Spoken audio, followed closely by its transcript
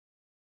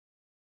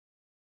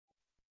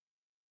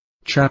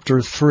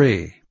Chapter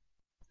 3.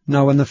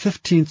 Now in the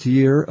 15th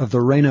year of the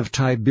reign of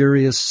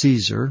Tiberius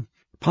Caesar,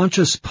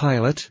 Pontius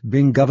Pilate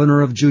being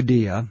governor of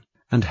Judea,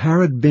 and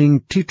Herod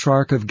being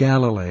tetrarch of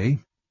Galilee,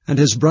 and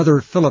his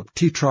brother Philip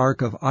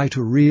tetrarch of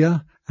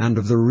Iturea, and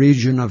of the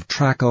region of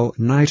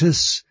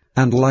Trachonitis,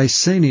 and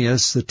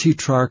Lysanias the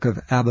tetrarch of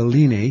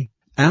Abilene,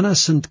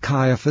 Annas and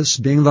Caiaphas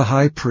being the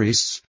high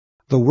priests,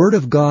 the word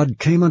of God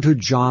came unto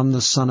John the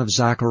son of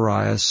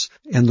Zacharias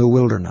in the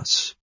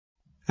wilderness.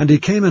 And he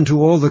came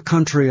into all the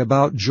country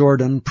about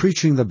Jordan,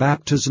 preaching the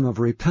baptism of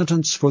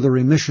repentance for the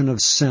remission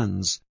of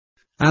sins,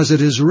 as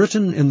it is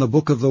written in the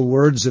book of the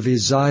words of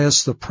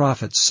Esaias the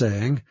prophet,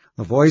 saying,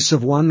 The voice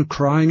of one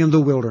crying in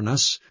the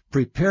wilderness,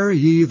 Prepare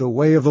ye the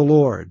way of the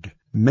Lord,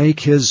 make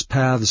his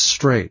paths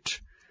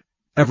straight.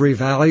 Every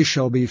valley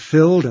shall be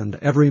filled, and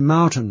every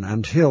mountain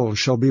and hill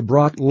shall be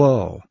brought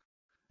low.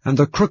 And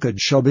the crooked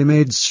shall be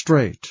made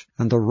straight,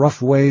 and the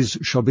rough ways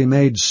shall be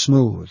made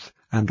smooth,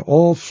 and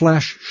all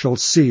flesh shall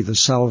see the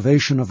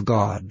salvation of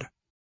God.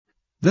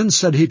 Then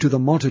said he to the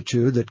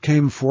multitude that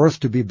came forth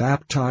to be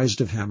baptized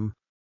of him,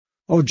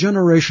 O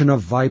generation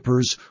of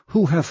vipers,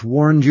 who hath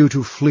warned you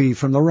to flee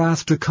from the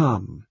wrath to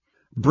come?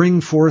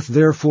 Bring forth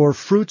therefore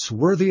fruits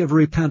worthy of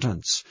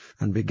repentance,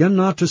 and begin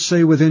not to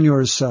say within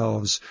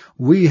yourselves,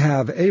 We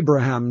have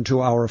Abraham to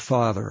our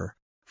father.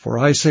 For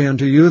I say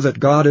unto you that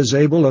God is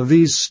able of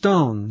these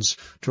stones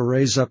to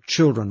raise up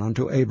children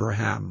unto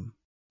Abraham.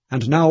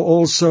 And now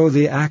also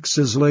the axe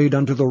is laid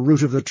unto the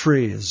root of the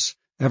trees.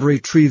 Every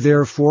tree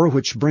therefore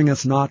which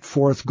bringeth not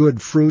forth good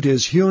fruit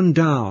is hewn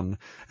down,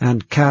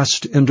 and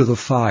cast into the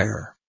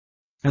fire.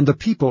 And the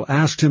people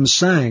asked him,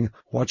 saying,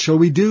 What shall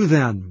we do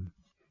then?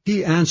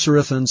 He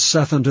answereth and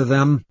saith unto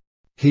them,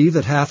 He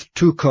that hath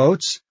 2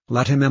 coats,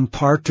 let him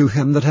impart to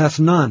him that hath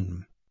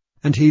none.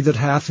 And he that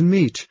hath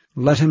meat,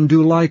 let him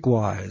do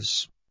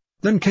likewise.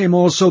 Then came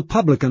also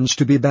publicans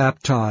to be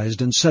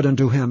baptized, and said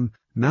unto him,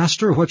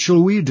 Master, what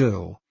shall we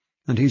do?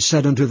 And he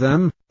said unto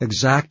them,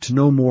 Exact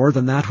no more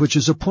than that which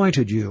is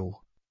appointed you.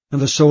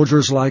 And the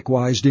soldiers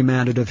likewise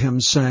demanded of him,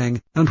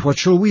 saying, And what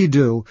shall we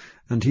do?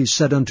 And he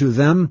said unto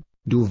them,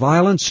 Do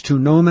violence to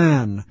no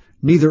man,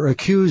 neither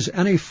accuse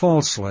any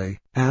falsely,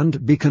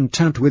 and be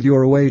content with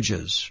your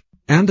wages.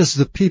 And as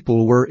the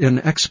people were in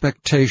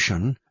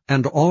expectation,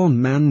 and all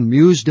men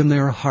mused in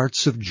their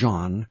hearts of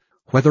John,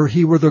 whether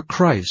he were the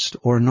Christ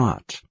or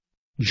not,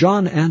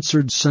 John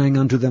answered, saying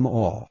unto them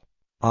all,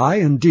 I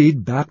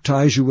indeed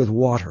baptize you with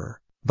water,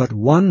 but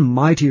one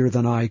mightier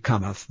than I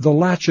cometh, the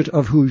latchet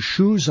of whose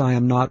shoes I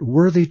am not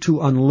worthy to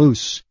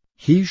unloose.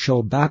 He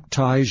shall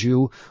baptize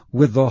you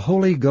with the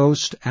Holy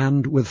Ghost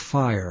and with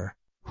fire,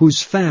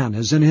 whose fan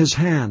is in his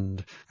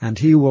hand, and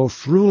he will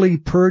throughly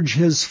purge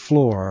his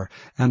floor,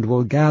 and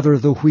will gather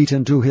the wheat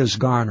into his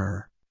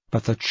garner.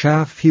 But the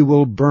chaff he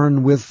will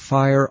burn with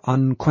fire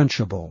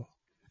unquenchable.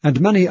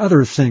 And many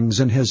other things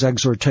in his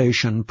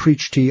exhortation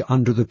preached he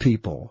unto the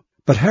people.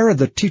 But Herod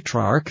the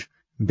tetrarch,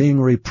 being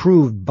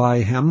reproved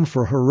by him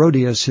for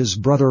Herodias his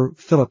brother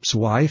Philip's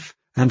wife,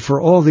 and for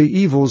all the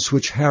evils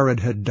which Herod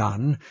had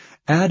done,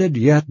 added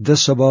yet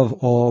this above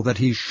all, that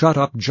he shut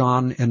up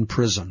John in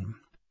prison.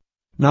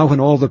 Now when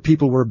all the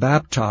people were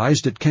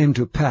baptized, it came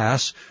to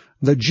pass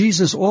that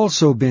Jesus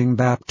also being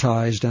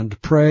baptized and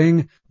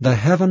praying, the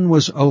heaven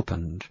was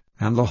opened,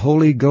 and the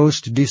Holy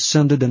Ghost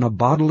descended in a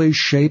bodily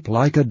shape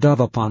like a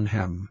dove upon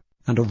him.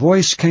 And a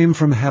voice came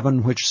from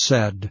heaven which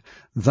said,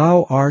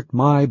 Thou art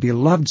my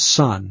beloved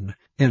Son,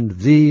 in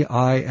thee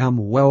I am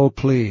well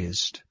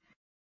pleased.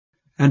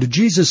 And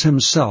Jesus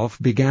himself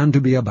began to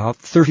be about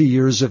 30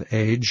 years of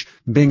age,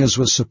 being, as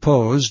was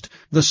supposed,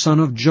 the son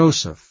of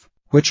Joseph,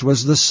 which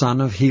was the son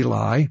of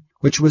Heli,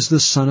 which was the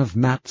son of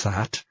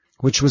Matthat,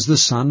 which was the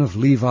son of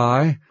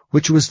Levi,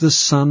 which was the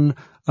son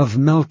of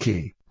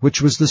Melchi,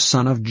 which was the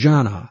son of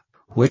Janna,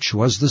 which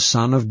was the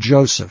son of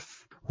Joseph,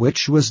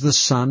 which was the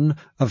son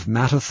of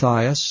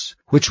Mattathias,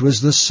 which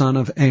was the son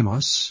of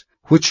Amos,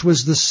 which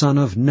was the son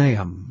of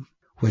Nahum,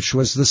 which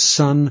was the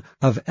son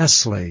of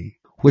Esli,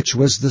 which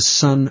was the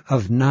son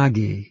of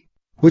Nagi,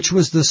 which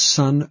was the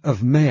son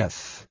of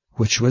Maath,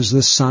 which was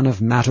the son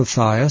of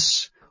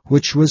Mattathias,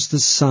 which was the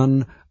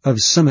son of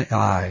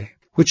Simei,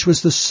 which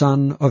was the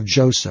son of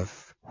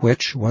Joseph,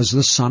 which was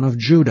the son of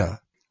Judah,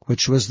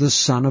 which was the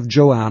son of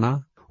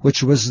Joanna,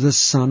 which was the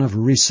son of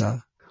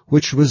Risa,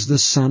 which was the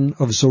son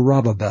of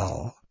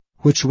Zerubbabel,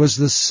 which was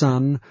the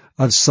son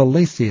of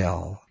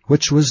Salathiel,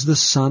 which was the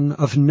son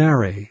of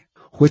Neri,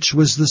 which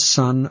was the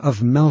son of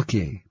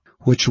Melchi,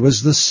 which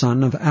was the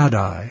son of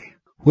Adai,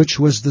 which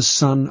was the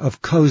son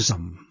of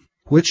Cosam,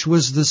 which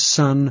was the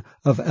son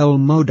of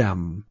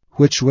Elmodam,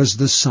 which was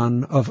the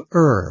son of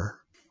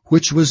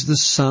which was the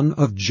son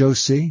of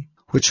Josi,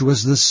 which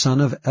was the son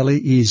of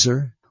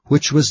Eliezer,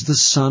 which was the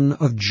son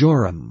of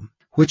Joram,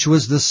 which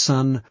was the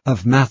son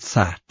of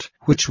Matthat,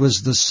 which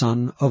was the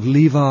son of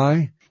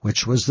Levi,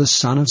 which was the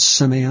son of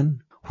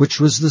Simeon, which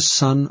was the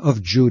son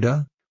of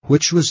Judah,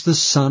 which was the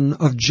son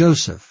of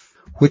Joseph,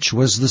 which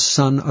was the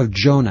son of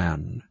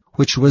Jonan,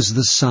 which was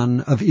the son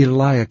of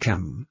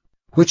Eliakim,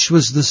 which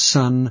was the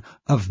son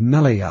of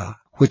Meliah,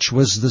 which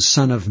was the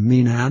son of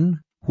Menan,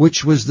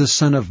 which was the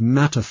son of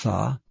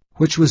Mattatha,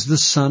 which was the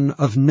son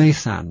of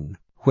Nathan,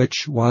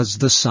 which was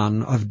the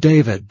son of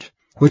David,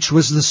 which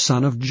was the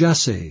son of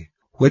Jesse,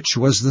 which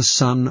was the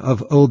son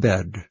of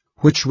Obed,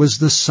 which was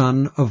the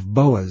son of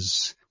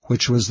Boaz,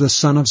 which was the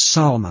son of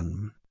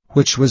Salmon,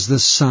 which was the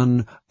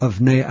son of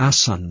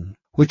Naasson,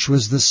 which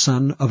was the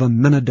son of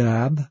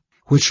Amminadab,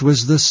 which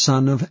was the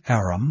son of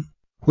Aram,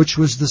 which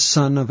was the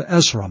son of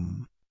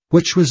Esrom,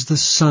 which was the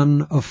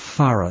son of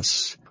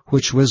Phares,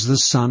 which was the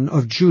son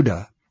of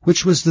Judah,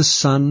 which was the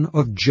son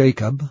of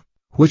Jacob,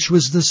 which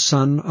was the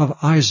son of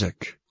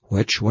Isaac,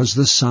 which was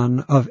the son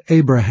of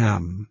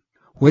Abraham,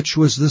 which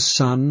was the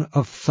son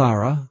of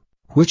Thara,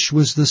 which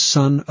was the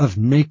son of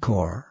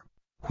Nachor,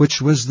 which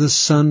was the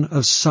son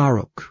of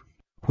Saruk,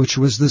 which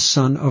was the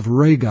son of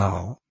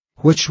Regal,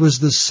 which was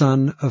the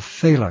son of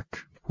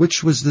Phalec,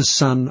 which was the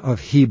son of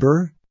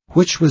Heber,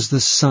 which was the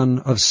son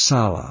of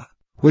Salah,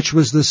 which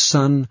was the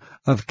son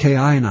of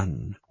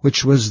Cainan,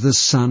 which was the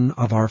son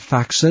of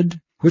Arphaxad,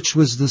 which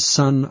was the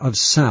son of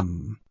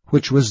Sem,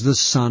 which was the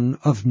son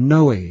of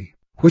Noe,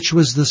 which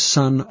was the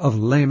son of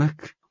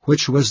Lamech,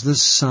 which was the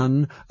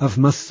son of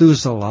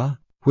Methuselah,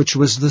 which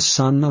was the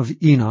son of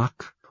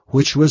Enoch,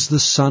 which was the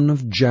son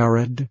of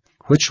Jared,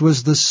 which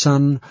was the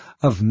son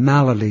of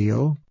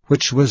Malaleel,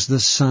 which was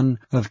the son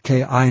of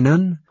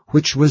Cainan,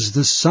 which was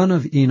the son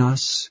of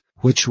Enos,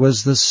 which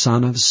was the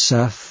son of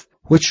Seth,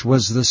 which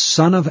was the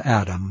son of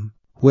Adam,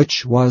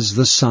 which was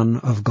the son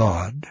of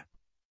God.